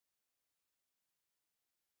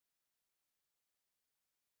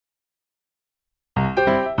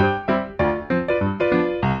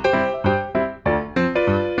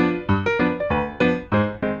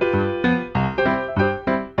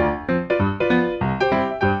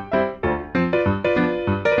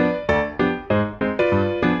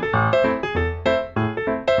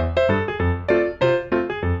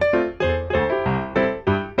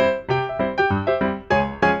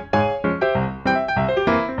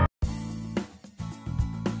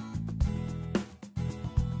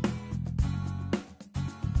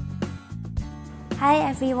Hi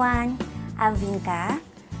everyone, I'm Vinca.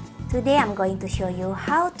 Today I'm going to show you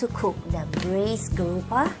how to cook the braised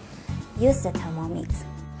grouper. Use the Thermomix.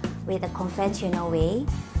 With the conventional way,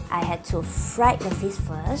 I had to fry the fish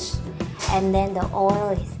first, and then the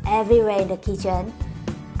oil is everywhere in the kitchen.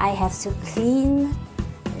 I have to clean.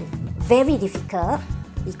 Very difficult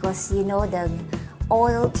because you know the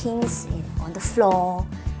oil things on the floor,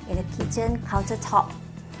 in the kitchen countertop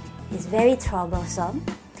is very troublesome.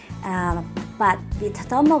 But with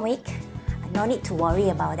Thermomix, no need to worry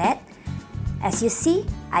about that. As you see,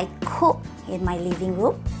 I cook in my living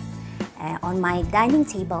room, on my dining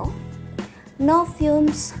table. No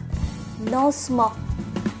fumes, no smoke,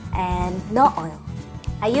 and no oil.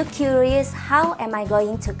 Are you curious how am I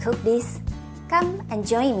going to cook this? Come and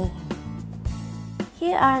join me.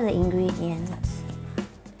 Here are the ingredients.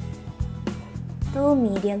 2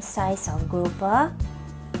 medium size of grouper,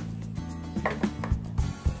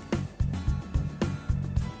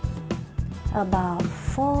 about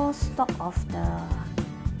 4 stalk of the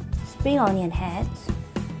spring onion heads,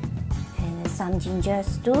 and some ginger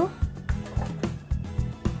too,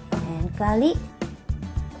 and garlic.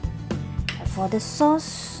 For the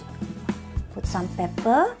sauce, put some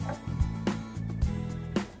pepper,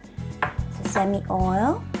 sesame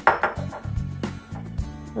oil,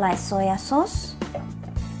 light soya sauce,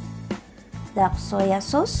 dark soya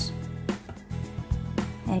sauce,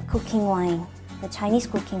 and cooking wine, the Chinese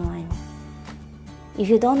cooking wine. If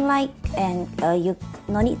you don't like, and you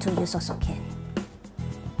no need to use also can.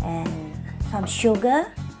 And some sugar,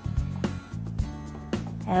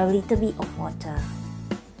 and a little bit of water.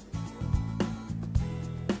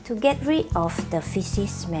 To get rid of the fishy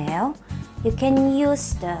smell, you can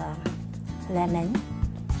use the lemon,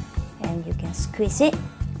 and you can squeeze it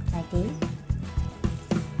like this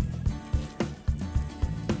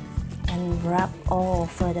and rub all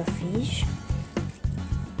over the fish.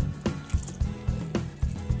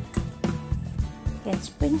 You can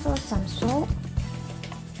sprinkle some salt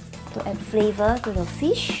to add flavor to the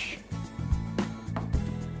fish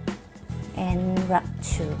and rub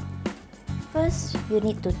too. First, you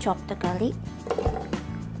need to chop the garlic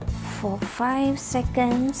for 5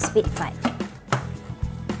 seconds, speed 5.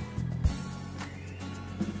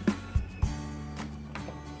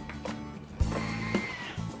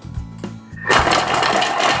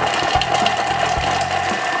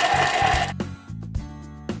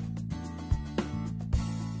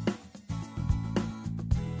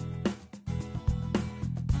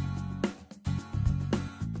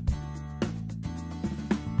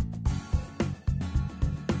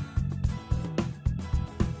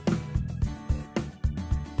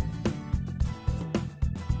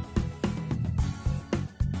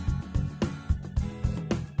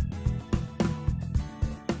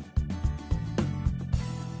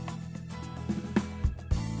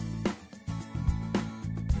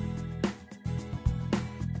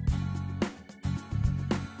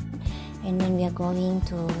 And then we are going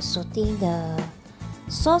to saute the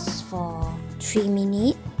sauce for 3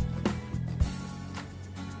 minutes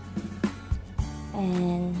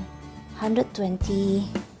and 120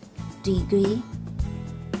 degree.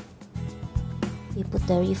 We put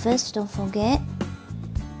the reverse, don't forget,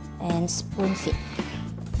 and spoon feed.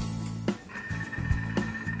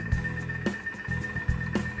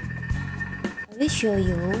 I will show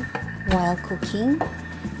you while cooking.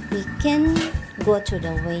 We can go to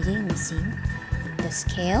the weighing machine, the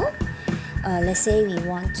scale. Let's say we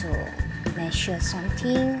want to measure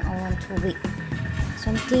something or want to weigh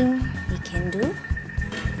something, we can do.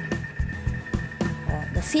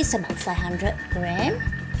 The fish about 500 grams,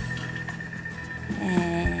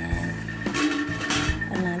 and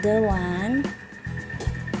another one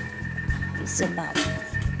is about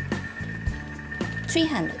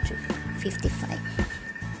 355.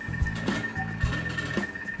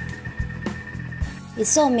 It's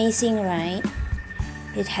so amazing, right?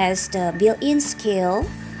 It has the built-in scale,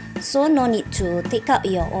 so no need to take out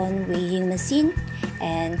your own weighing machine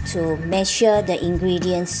and to measure the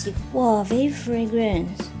ingredients. Wow, very fragrant.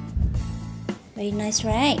 Very nice,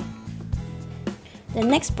 right? The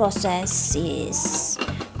next process is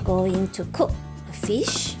going to cook the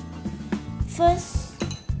fish. First,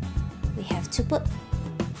 we have to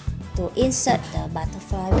insert the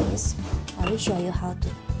butterfly wings. I will show you how to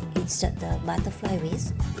insert the butterfly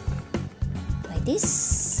wings like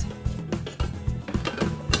this.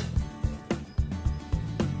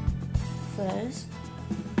 First,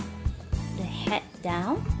 the head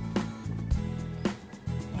down,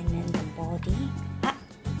 and then the body up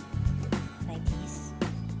like this.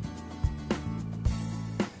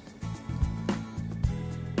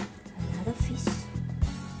 Another fish.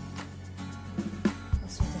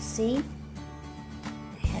 see,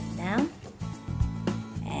 head down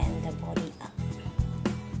and the body up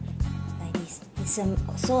like this. It's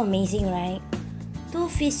so amazing, right? 2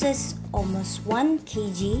 pieces, almost 1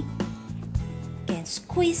 kg, can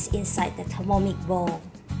squeeze inside the Thermomix bowl.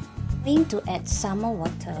 I'm going to add some more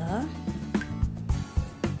water.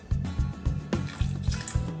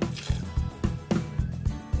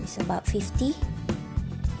 It's about 50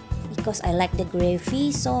 because I like the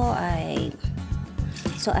gravy, so I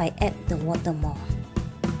add the water more.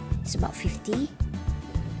 It's about 50,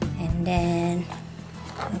 and then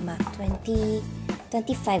about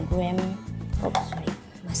 25 gram. Oh, sorry,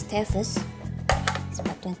 must have first. It's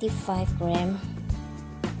about 25 gram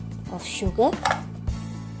of sugar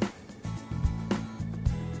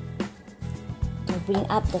to bring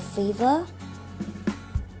up the flavor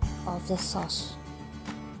of the sauce.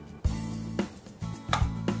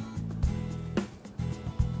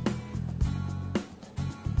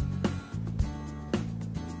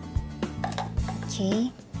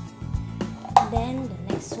 Okay, then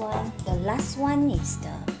the next one, the last one is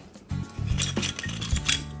the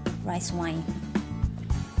rice wine.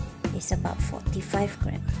 It's about 45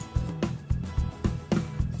 gram.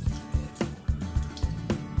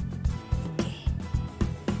 Okay,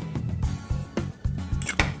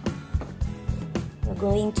 we're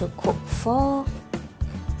going to cook for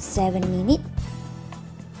 7 minutes.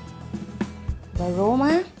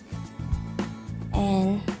 Aroma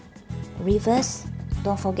and reverse.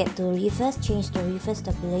 Don't forget to reverse, change the reverse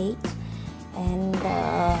the blade and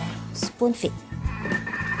the spoon feed.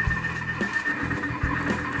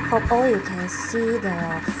 Hope all you can see the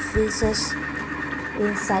pieces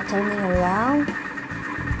inside turning around.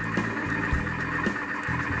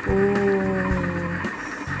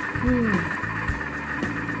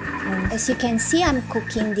 And as you can see, I'm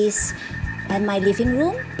cooking this at my living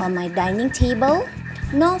room on my dining table.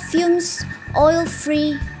 No fumes, oil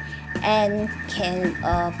free, and can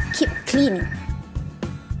keep clean.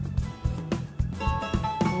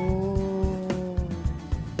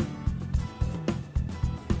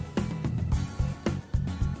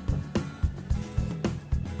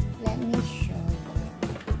 Let me show you.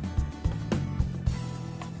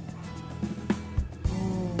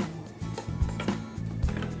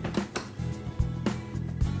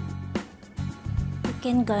 You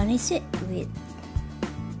can garnish it with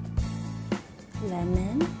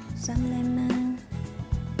lemon, some lemon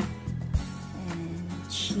and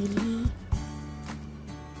chili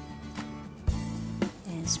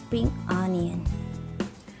and spring onion.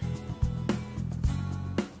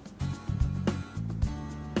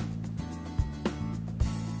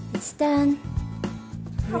 It's done.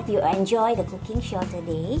 Hope you enjoy the cooking show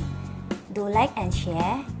today. Do like and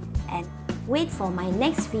share, and wait for my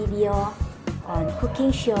next video on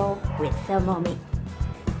cooking show with Thermomix.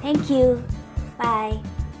 Thank you. Bye.